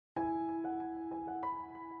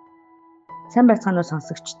Сайн байцгаана уу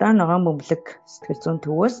сонсогчдоо, ногоон бөмбөлөг сэтгэл зүйн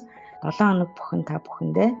төвөөс 7 хоног бүхэн та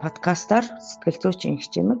бүхэндээ подкастаар сэтгэл зүйчин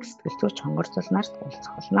хэмжээмэг, сэтгэл зүйч хонгорцол нарт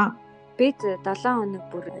уулзах болно. Бид 7 хоног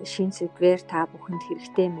бүр шин сэдвээр та бүхэнд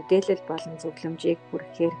хэрэгтэй мэдээлэл болон зөвлөмжийг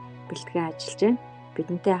хүргэхээр бэлтгэн ажиллаж байна.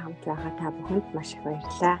 Бидэнтэй хамт байгаа та бүхэнд маш их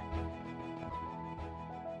баярлалаа.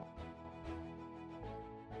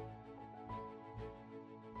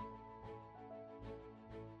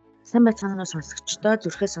 Сайн байцгаана уу сонсогчдоо,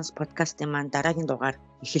 зүрхээс сонс подкастын маань дараагийн дугаар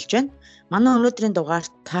эхэлж байна. Манай өнөөдрийн дугаар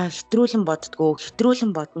та хэтрүүлэн боддгоо,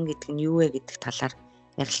 хэтрүүлэн бодно гэдэг нь юу вэ гэдэг талаар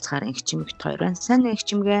ярилцахаар Инхчимэгт хоёр байна. Сайн уу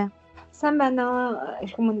Инхчимгээ? Сайн байна уу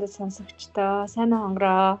эрхэм мөндөд сонсогчдоо, сайн уу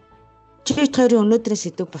хонгороо. Чи хоёрын өнөөдрийн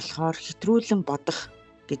сэдв болохоор хэтрүүлэн бодох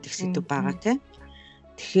гэдэг сэдв байгаа тийм.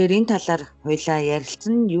 Тэгэхээр энэ талаар хоёлаа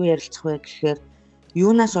ярилцсан. Юу ярилцах вэ гэхээр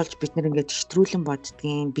юунаас олж бид нэр ингэж хэтрүүлэн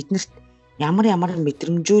боддгийг, биднэрт ямар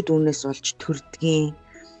мэдрэмжүүд үүнээс олж төрдгийг.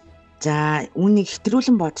 За үүнийг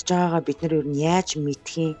хэтрүүлэн бодож байгаагаа бид нар ер нь яаж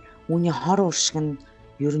мэдхийн, үүний хор уршиг нь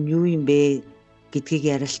ер нь юу юм бэ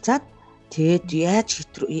гэдгийг ярилцаад тэгээд яаж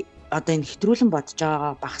одоо энэ хэтрүүлэн бодож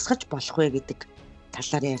байгаагаа багасгаж болох вэ гэдэг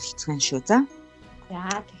талаар ярилцсан шүү. За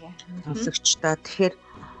тэгээ. Сонсогчдоо тэгэхээр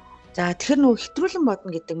нөгөө хэтрүүлэн бодно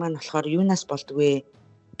гэдэг маань болохоор юунаас болдог вэ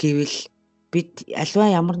гэвэл бид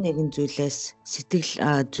альва ямар нэгэн зүйлээс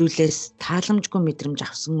тааламжгүй мэдрэмж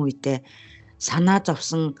авсан үедээ, санаа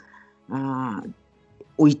зовсон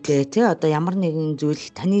үедээ тий одоо ямар нэгэн зүйл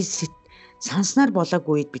таны санснаар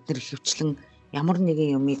болоогүй үед бид нэр хөвчлэн ямар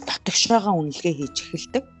нэгэн юмыг дотогшоогоо үнэлгээ хийж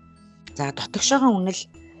эхэлдэг. За дотогшоогоо үнэл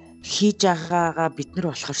хийж байгаагаа бид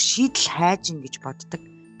нар болохоор шийдэл хайж ин гэж боддог.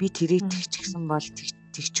 Би тэрийг тэгчихсэн бол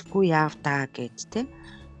тэгчихгүй яав та гэд тий.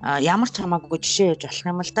 Ямар ч хамаагүй жишээ яж болох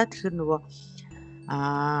юм л да. Тэгэхээр нөгөө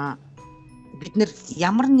бид нэр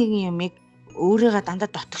ямар нэгэн юмыг өөрийгөө дандаа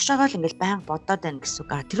дотогшоогоо л ингээл байнга бодоод байна гэсэн үг.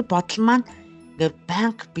 Тэр бодол маань ингээл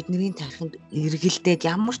байнга бидний тархинд эргэлдээд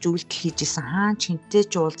ямар ч үйлдэл хийж исэн, хаан чинтэй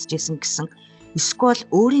ч уулзж исэн гэсэн эсвэл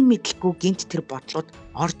өөрийн мэдлгүй гинт тэр бодлууд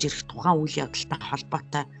орж ирэх тухайн үйл явдалтай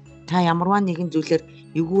холбоотой. Та ямарваа нэгэн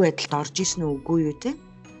зүйлээр эвгүй байдалд орж исэн үгүй юу те?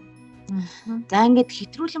 За ингээд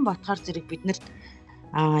хэтрүүлэн бодохоор зэрэг бид нарт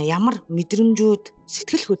ямар мэдрэмжүүд,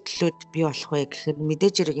 сэтгэл хөдлөлүүд бий болох вэ гэхээр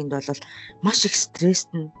мэдээж хэрэг энд бол маш их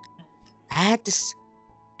стресстэй, айдас,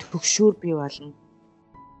 төгшүүр бий болно.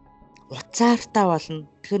 Уцаартай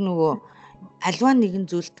болно. Тэгэхээр нөгөө альва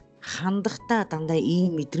нэгэн зүйлд хандахдаа дандаа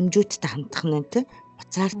ийм мэдрэмжүүдтэй хандах нь тий.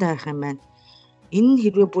 Уцаартай байх юм байна. Энэ нь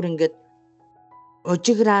хэрвээ бүр ингээд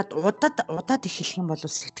ужиграад удаад эхлэх юм бол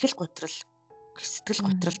сэтгэл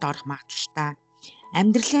готролд орох магадлалтай.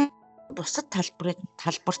 Амьдралын бусад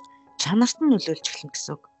талбарт чанарт нь нөлөөлж эхэлнэ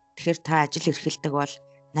гэсэн үг. Тэгэхээр та ажил эрхэлдэг бол,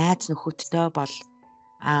 найз нөхөдтэй бол,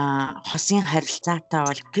 хосын харилцаатай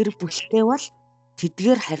бол, гэр бүлтэй бол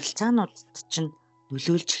тэдгээр харилцаануудад чинь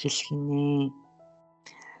нөлөөлж эхэлэх нэ.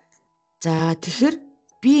 За тэгэхээр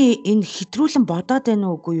би энэ хэтрүүлэн бодоод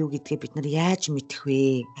байна уугүй юу гэдгээ бид нар яаж мэдэх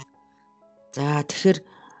вэ? За тэгэхээр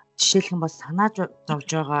жишээлхэн бас санааж зовж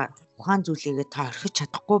байгаа ухаан зүйлийгээ та орхиж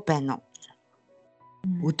чадахгүй байна уу?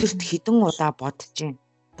 Өдөрт хэдэн удаа бодож байна.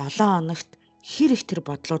 7 хоногт хэр их тэр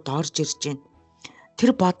бодлууд орж ирж байна.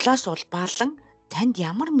 Тэр бодлоос улбаалan танд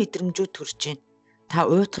ямар мэдрэмжүүд төрж байна. Та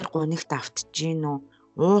уйтгар гунигт автж гин үү?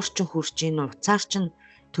 Уурчин хурж гин үү? Уцаарчин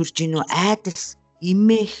төрж гин үү? Айдас,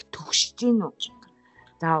 имэх, төгсж гин үү?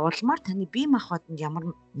 За улмаар таны бие махбодод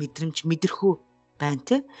ямар мэдрэмж мэдэрхүү байна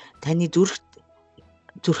те? Таны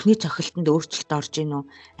зүрхний цохилтонд өөрчлөлт орж гин үү?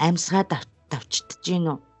 Амьсгаа давчдж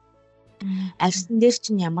гин үү? Альсан дээр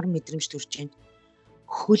чинь ямар мэдрэмж төрж байна.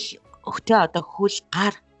 Хөл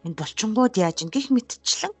гар энэ булчингууд яаж ин гэх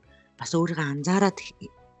мэтчлэн бас өөрийгөө анзаараад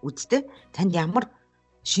үзтээ танд ямар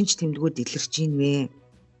шинж тэмдгүүд илэрч ийн вэ.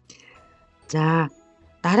 За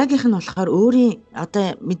дараагийнх нь болохоор өөрийн одоо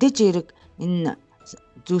мэдээж хэрэг энэ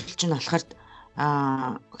зүйл чинь болохоор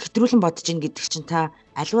хэтрүүлэн бодож ийн гэдэг чинь та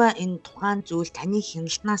аливаа энэ тухайн зүйл таны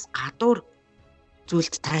хяналтнаас гадуур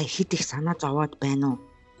зүйлд та хэд их санаа зовоод байна уу?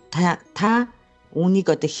 Та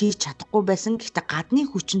үүнийг одоо хийж чадахгүй байсан гэхдээ гадны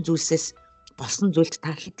хүчин зүйлсээс болсон зүйлд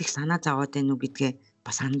та хэд их санаа зовоод байна уу гэдгээ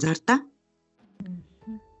бас анзаардаа.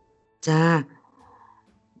 За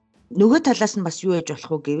нөгөө талаас нь бас юу яж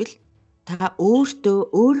болох вэ гэвэл та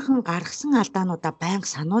өөрийнхөө гаргасан алдаануудаа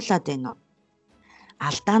байнга сануулад байна уу?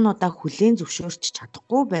 Алдаануудаа хүлээн зөвшөөрч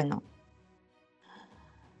чадахгүй байна уу?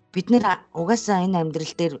 Бид нэр угаасаа энэ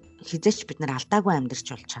амьдрал дээр хизээч бид нар алдаагүй амьдрч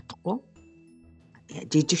болж чадахгүй.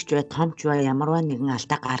 Жижигч бай, томч бай, ямарваа нэгэн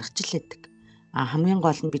алдаа гаргаж л байдаг. Хамгийн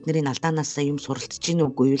гол нь бидний алдаанаас юм суралцж гин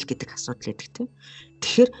үгүй юу гэдэг асуудал байдаг тийм.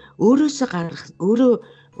 Тэгэхээр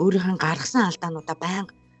өөрийнхөө гаргасан алдаануудаа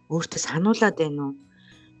байнга өөртөө сануулад байна уу?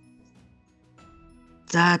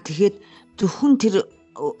 За тэгэхэд зөвхөн тэр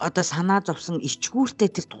одоо санаа зовсон ичгүүртэй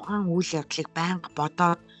тэр тухайн үйл явдлыг байнга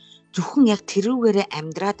бодоод зөвхөн яг тэрүүгээрээ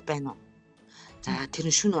амьдраад байна уу? За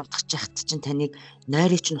тэр нь шүн унтах жахт чинь таныг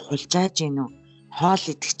нойрыг чинь хулжааж гин үү? Хоол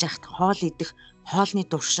идэх жахт хоол идэх, хоолны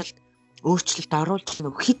дуршилд өөрчлөлт оруулж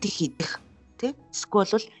гин үү? Хит их идэх, тий?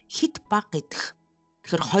 Эсвэл хит бага идэх.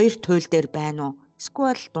 Тэгэхээр хоёр туйл дээр байна уу?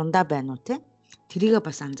 Эсвэл дундаа байна уу, тий? Тэрийгээ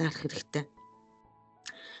бас анзаарах хэрэгтэй.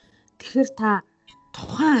 Тэгэхээр та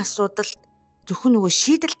тухайн асуудалд зөвхөн нөгөө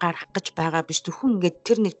шийдэл гаргах гэж байгаа биш, зөвхөн ингээд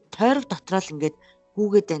тэр нэг тойрог дотроо л ингээд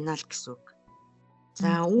гүгээд байна л гэсэн үг. За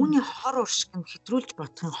үүний хор уршиг нь хэтрүүлж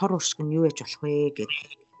бодохын хор уршиг нь юу гэж болох вэ гэдэг.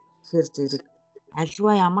 Тэгэхээр зэрэг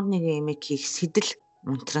альва ямар нэгэн юмыг хийх сэтэл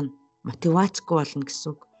унтрана, мотивацгүй болно гэсэн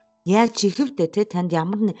үг. Яаж ихэвдээ те танд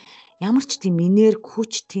ямар ч тийм энерги,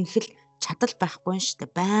 хүч, тэнхэл чадал байхгүй нь шүү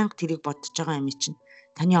дээ. Байнга тэрийг бодож байгаа юм чинь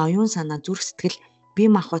таны оюун санаа, зүрх сэтгэл, бие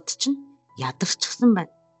махбод чинь ядарчихсан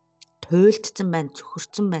байна. Туйлдсан байна,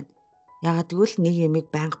 цөхөрцөн байна. Ягаад гэвэл нэг юмыг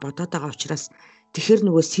байнга бодоод байгаа учраас тэгэхээр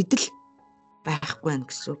нөгөө сэтэл байхгүй байна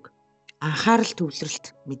гэсэн үг. Анхаарал төвлөрөлт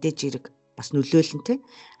мэдээж хэрэг бас нөлөөлнө те.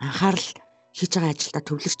 Анхаарал хийж байгаа ажилдаа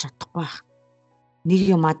төвлөрч чадахгүй байх. Нэг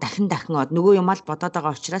юмаа дахин нөгөө юмаа л бодоод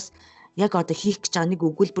байгаа учраас яг одоо хийх гэж байгаа нэг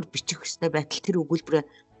өгүүлбэр бичих ёстой байтал тэр өгүүлбэрээ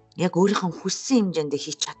яг өөрийнхөө хүссэн хэмжээнд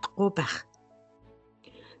хийж чадахгүй байх.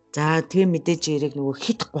 За тэгээ мэдээж хэрэг нөгөө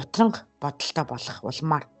хит гутранг бодолтой болох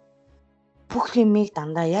улмаар бүх юмыг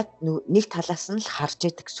дандаа яг нэг талаас нь л харж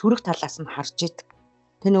идэг, сөрөг талаас нь харж идэг.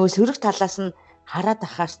 Тэгээ нөгөө сөрөг талаас нь хараад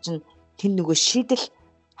ахаар чинь тэр нөгөө шийдэл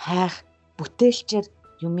хайх, бүтээлчээр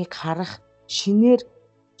юмыг харах,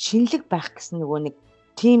 шинэлэг байх гэсэн нөгөө нэг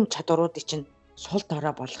тийм чадваруудыг чинь сул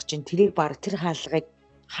дорой болгож чинь тэрийг баг тэр хаалгыг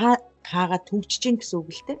хаагаад төгжиж гин гэсэн үг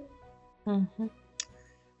л дээ.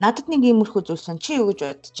 Надад нэг иймэрхүү зүйл сан чи юу гэж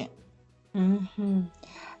бодож байна?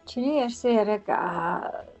 Чиний ярьсан яриаг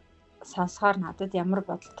сонсохоор надад ямар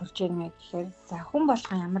бодол төрж байна вэ гэхээр за хүн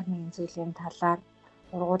болгон ямар нэгэн зүйлийн талаар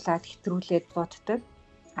ургуулад хэтрүүлээд боддог.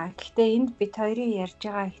 Гэхдээ энд бид хоёрын ярьж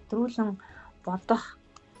байгаа хэтрүүлэн бодох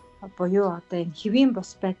буюу одоо энэ хэвийн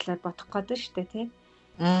бус байдлаар бодох гэдэг шүү дээ тий.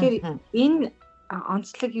 Тэгэхээр энэ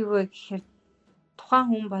онцлог юу вэ гэхээр тухайн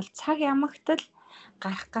хүн бол цаг ямагтал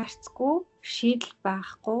гарцгүй шийдэл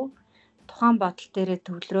байхгүй тухайн бодол дээрээ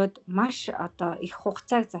төвлөрөөд маш одоо их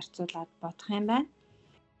хугацааг зарцуулаад бодох юм байна.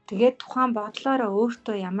 Тэгээд тухайн бодлоороо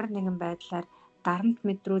өөртөө ямар нэгэн байдлаар дарамт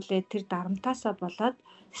мэдрүүлээд тэр дарамтаасаа болоод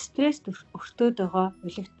стресс өртөөд байгаа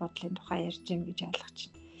үлэгт бодлын тухай ярьж гин гэж ойлгож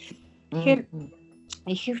байна. Тэгэхээр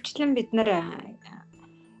ихэвчлэн бид нэр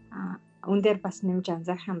үн дээр бас нэмж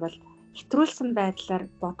анзаарах юм бол хэтрүүлсэн байдлаар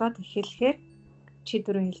бодоод эхлэхээр чи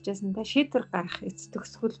дөрөв хэлжсэндээ шийдвэр гаргах эц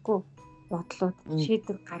төгсгөлгүй бодлууд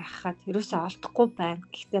шийдвэр гаргахад ерөөсөө олдохгүй байна.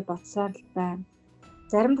 Гэхдээ бодсоор л байна.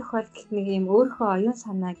 Зарим тохиолдолд нэг юм өөрийнхөө оюун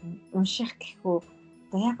санааг унших гэхүү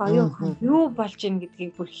одоо яг оюун ухаан юу болж ийн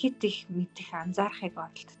гэдгийг бүр хит их мэдэх анзаарахыг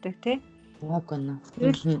оролддог тий. Яг үнэ.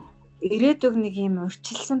 Ирээдүг нэг юм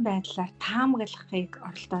урьдчилсан байдлаар таамаглахыг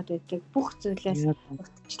оролдоод байдаг. Бүх зүйлээс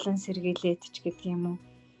урьдчилан сэргийлээд ч гэдэг юм уу.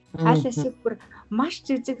 Аль эсвэл бүр маш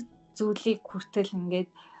зэзэг зүйлийг хүртэл ингээд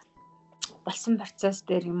болсон процесс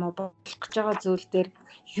дээр юм уу болох гэж байгаа зүйл дээр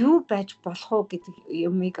юу байж болох уу гэдэг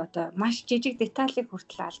юмыг одоо маш жижиг деталийг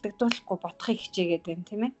хүртэл алдагдуулахгүй бодохыг хичээгээд байна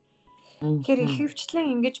тийм ээ. Тэгэхээр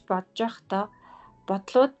ихэвчлэн ингэж бодож байхдаа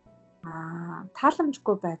бодлууд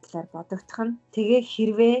тааламжгүй байдлаар бодогдох нь тэгээ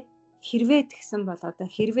хэрвээ тэгсэн бол одоо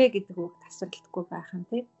хэрвээ гэдэг үг тасралтгүй байх нь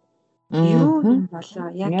тийм. Юу юм болоо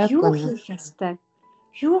яг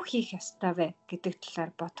юу хийх ёстой вэ гэдэг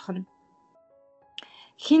талаар бодох нь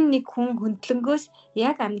хин нэг хүн хөндлөнгөөс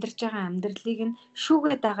яг амьдарч байгаа амьдралыг нь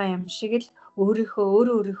шүүгээд байгаа юм шиг л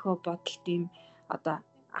өөрийнхөө бодолд юм одоо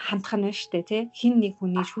хандах нь шүү дээ тий. Хин нэг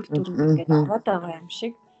хүний шүүлтүр ингээд ороод байгаа юм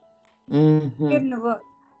шиг. Тэгэхээр нөгөө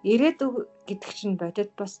ирээдүг гэдэг чинь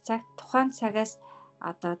бодит бус цаг тухайн цагаас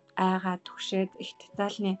одоо айгаа түгшээд их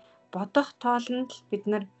детальны бодох тоолонд л бид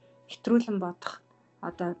нар хэтрүүлэн бодох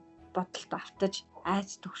одоо бодолд автаж айц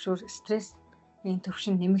түгшүүр стресс энэ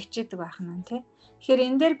төвшин нэмэгчээдэг байх нь тий. Тэгэхээр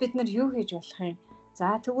энэ дээр бид нар юу хийж болох юм? За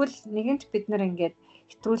тэгвэл нэгэнт бид нар ингээд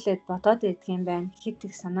хэтрүүлээд бодоод идэх юм байна. Хит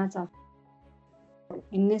их санаа зов.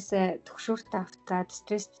 Энээсээ төгшөөртөө автаад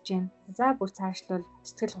стресстж юм. За бүр цаашлуул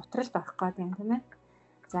сэтгэл готролд орох гэдэг юм тийм ээ.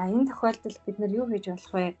 За энэ тохиолдолд бид нар юу хийж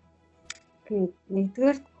болох вэ? Тэгээд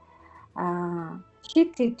нэгдүгээр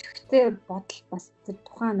хит идэвхтэй бодол бас тэр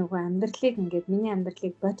тухайн нөгөө амьдралыг ингээд миний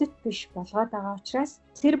амьдралыг бодит биш болгоод байгаа учраас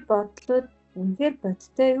тэр бодлууд үнээр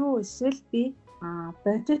бодиттой юу эсвэл би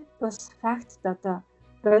бодит бас факт одоо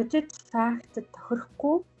бодит факт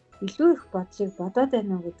тохирохгүй илүү их бодлыг бодоод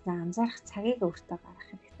байна уу гэдгийг анзаарах цагийг өөртөө гаргах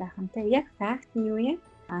хэрэгтэй байна. Тэ яг факт нь юу юм?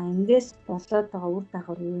 Эндээс болоод байгаа үр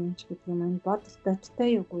дагавар юу юм ч гэдэг юм. Энэ бодол бодтой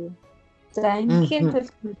юугүй юу? За энэхийн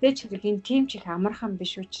тулд мэдээж хэрэг тийм ч их амархан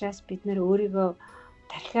биш учраас бид нэр өөрийгөө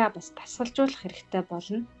тархиа бас тасгалжуулах хэрэгтэй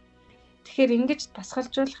болно. Тэгэхээр ингэж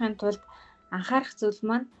тасгалжуулахын тулд анхаарах зүйл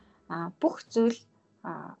маань бүх зүйл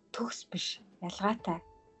төгс биш, ялгаатай.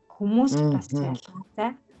 Хүмүүс бас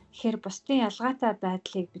ялгаатай. Тэгэхээр бусдын ялгаатай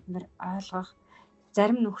байдлыг бид нэр ойлгох,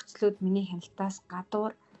 зарим нөхцлүүд миний хяналтаас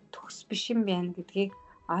гадуур төгс биш юм байна гэдгийг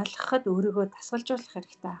ойлгоход өөрийгөө тасгалжуулах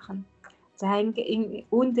хэрэгтэй байна. За энэ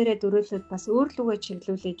үүн дээрээ дөрөөлөд бас өөрлөгөө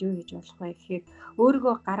чиглүүлээд юу хийж болох вэ гэхээр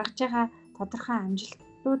өөрийгөө гаргаж байгаа тодорхой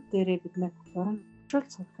амжилтууд дээрээ бид нэр урамшуул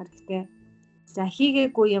сурах хэрэгтэй. За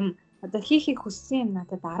хийгээгүй юм одоо хийхийг хүссэн юм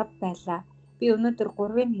надад 10 байлаа. Би өнөөдөр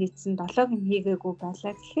 3-ыг хийсэн, 7-ыг нь хийгээгүй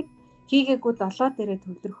байлаа гэхэд хийгээгүй 7 дээрээ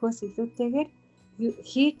төвлөрөхөөс илүүтэйгээр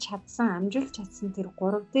хийж чадсан, амжуулж чадсан тэр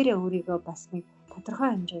 3 дээрээ өөрийгөө бас нэг тодорхой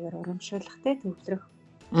хэмжээгээр урамшуулахтай төвлөрөх.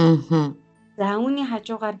 За үүний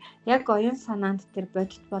хажуугаар яг оюун санаанд тэр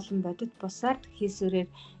бодит болон бодит бусаар хийсвэрээр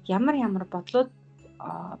ямар бодлууд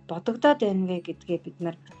бодогдоод байна вэ гэдгээ бид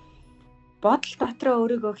нар бодол дотроо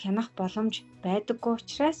өөрийгөө хянах боломж байдаггүй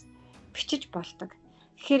учраас бичиж болдог.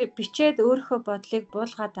 Тэгэхээр бичээд өөрийнхөө бодлыг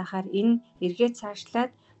буулгаад байхаар энэ эргээ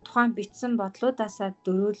цаашлаад тухайн бичсэн бодлуудаасаа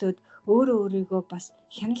дөрөөлөд өөрийгөө бас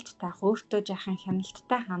хяналт таах, өөртөө жаахан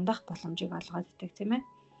хяналттай хандах боломжийг олгоод идэг тийм ээ.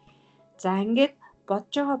 За ингээд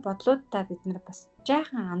бодж байгаа бодлуудаа бид нар бас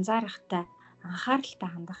жаахан анзаарахтай, анхааралтай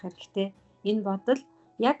хандах хэрэгтэй. Энэ бодол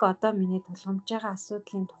яг одоо миний тулгамж байгаа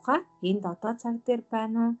асуудлын тухай энд одоо цаг дээр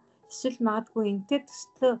байна уу? Эсвэл магадгүй энтэй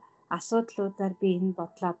төслөө асуудлуудаар би энэ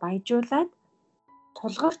бодлоо баяжуулаад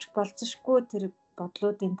тулгарч болцсошгүй тэр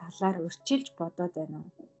бодлуудын талаар өрчилж бодоод байна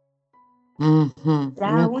уу? За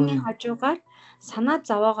үүний хажуугаар санаа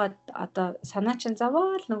зовоогоод одоо санаа чинь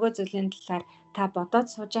зовоол нөгөө зүйлийн талаар та бодоод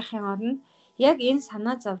сууж яхахын оронд яг энэ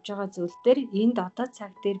санаа зовж байгаа зүйл дээр энд одоо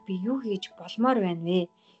цаг дээр би юу хийж болмоор байна вэ?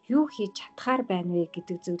 Юу хийж чадхаар байна вэ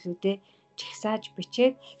гэдэг зүйлүүдээ чагсааж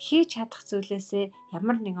бичээд хийж чадах зүйлээсээ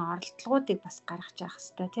ямар нэгэн оролдлогоодыг бас гаргаж явах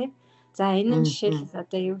хэрэгтэй тийм. За энэ нь жишээл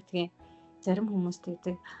одоо юу гэдгийг зарим хүмүүс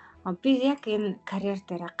тэгдэг. Би яг энэ карьер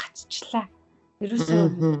дээр гацчлаа. Ерөөсөө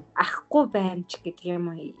ахгүй байна ч гэдэг юм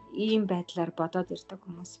уу ийм байдлаар бодоод ирдэг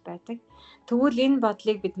хүмүүс байдаг. Тэгвэл энэ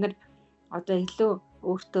бодлыг бид нар одоо илүү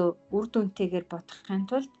өөртөө үр дүнтэйгээр бодохын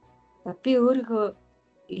тулд би өөрийгөө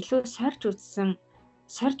илүү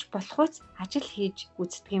сорж болохоос ажил хийж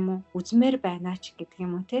үздэг юм уу? Үзмээр байна ч гэдэг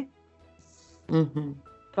юм уу те?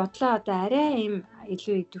 Бодлоо одоо арай ийм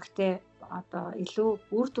илүү идэвхтэй одоо илүү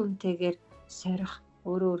үр дүнтэйгээр сорих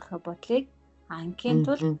өөрийнхөө бодлыг ангийн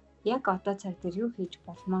тулд яг одоо цаг дээр юу хийж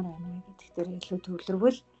болмоор байна вэ гэдэгт илүү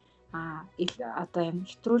төвлөрвөл одоо юм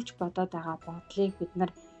хэтрүүлж бодоод байгаа бодлыг бид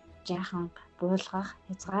нар жаахан буулгах,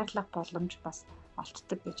 хязгаарлах боломж бас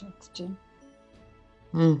олддог гэж бодож байна.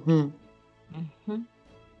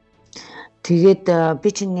 Тэгээд би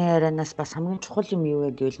чиний ярианаас бас хамгийн чухал юм юу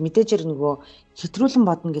вэ гэвэл мэдээж нөгөө хэтрүүлэн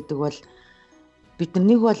бодно гэдэг бол бид нар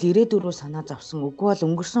нэг бол ирээдүрөө санаа зовсон, үгүй бол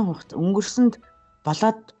өнгөрсөнд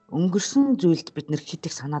болоод өнгөрсөн зүйлд бид нар хит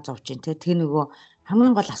их санаа зовж байна те. Тэгээ нөгөө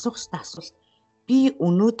хамгийн гол асуух хэрэгтэй асуулт би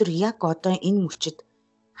өнөөдөр яг одоо энэ мөчид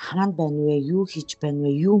хаана байна вэ? Юу хийж байна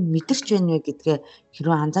вэ? Юу мэдэрч байна вэ гэдгээ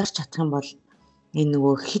хэрвээ анзаарч чадах юм бол энэ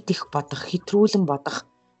нөгөө хит их бодох, хэтрүүлэн бодох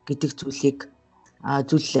гэдэг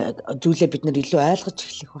зүйлээ бид нар илүү ойлгож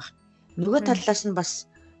эхлэх байх. Нөгөө талаас нь бас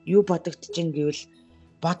юу бодогдож байна гэвэл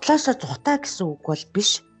бодлоосоо зутаа гэсэн үг бол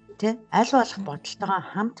биш тий. Аль болох бодолтойгоо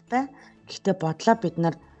хамт бай. Гэхдээ бодлоо бид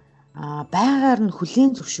нар байгаар нь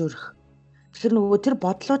хүлээн зөвшөөрөх. Тэгэхээр нөгөө тэр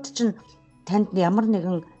бодлууд чинь танд ямар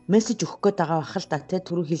нэгэн мессеж өгөх гээд байгаа байх л да тий.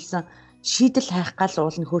 Түрүү хэлсэн шийдэл хайх гал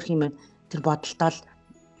уулын хөөх юм байна. Тэр бодолтоо л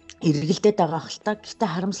эргэлдээд байгаа байх л та. Гэхдээ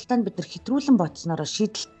харамсалтай нь бид нар хэтрүүлэн бодснороо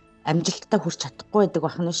шийдэл амжилттай хүрч чадахгүй байдаг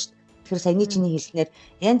байх нь шүү. Тэгэхээр саяны чиний хэлснээр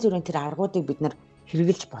янз бүрийн тэр аргуудыг бид нар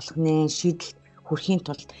хэрэгжилж болох нэ шийдэл хүрэхийн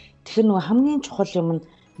тулд тэгэхээр нөгөө хамгийн чухал юм нь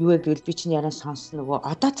юу вэ гэвэл би чинь яриа сонсон нөгөө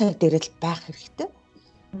одоо цаг дээр л байх хэрэгтэй.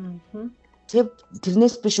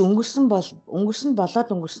 Тэрнээс биш өнгөрсөн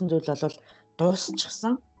зүйл бол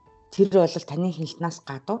дуусчихсан. Тэр бол таны хяналтнаас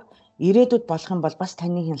гадуур. Ирээдүйд болох юм бол бас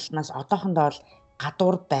таны хяналтнаас одоохондоо бол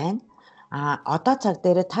гадуур байна. Одоо цаг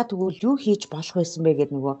дээр та тэгвэл юу хийж болох байсан бэ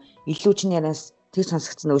гэдэг нөгөө илүү чинь яраас тэр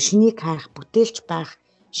сонсогдсон нөгөө шинийг хайх, бүтээлч байх,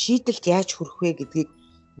 шийдэлд яаж хүрэх вэ гэдгийг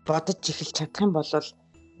бодож эхэлж чадах юм бол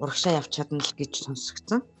урагшаа явж чадна л гэж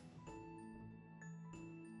сонсогдсон.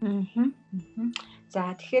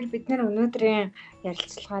 За тэгэхээр бид нар өнөөдрийн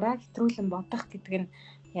ярилцлагаараа хэтрүүлэн бодох гэдэг нь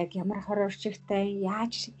яг ямар хор уршигтай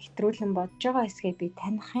яаж хэтрүүлэн бодож байгаа эсгээ би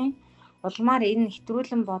таних юм. Улмаар энэ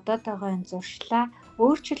хэтрүүлэн бодоод байгаа энэ зуршлаа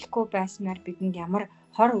өөрчлөхгүй байснаар бидэнд ямар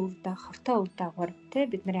хортой үр дагавар те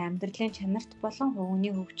бидний амьдралын чанарт болон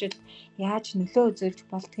хувийн хөгжилд яаж нөлөө үзүүлж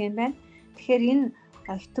болдгийм байна. Тэгэхээр энэ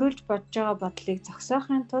хэтрүүлж бодож байгаа бодлыг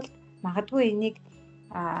зогсоохын тулд магадгүй энийг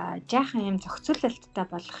жаахан юм зохицуулалттай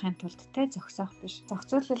болгохын тулд те зогсоох биш.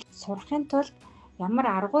 Зохицуулалт сурахын тулд ямар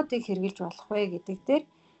аргуудыг хэрэгжилж болох вэ гэдэг дээр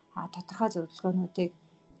тодорхой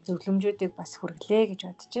зөвлөмжүүдийг бас хүргэлээ гэж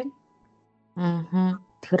бодож байна.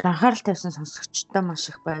 Тэгэхээр анхаарал тавьсан сонсогчдод маш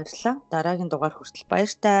их баярлалаа. Дараагийн дугаар хүртэл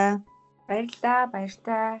баяртай. Баярлалаа.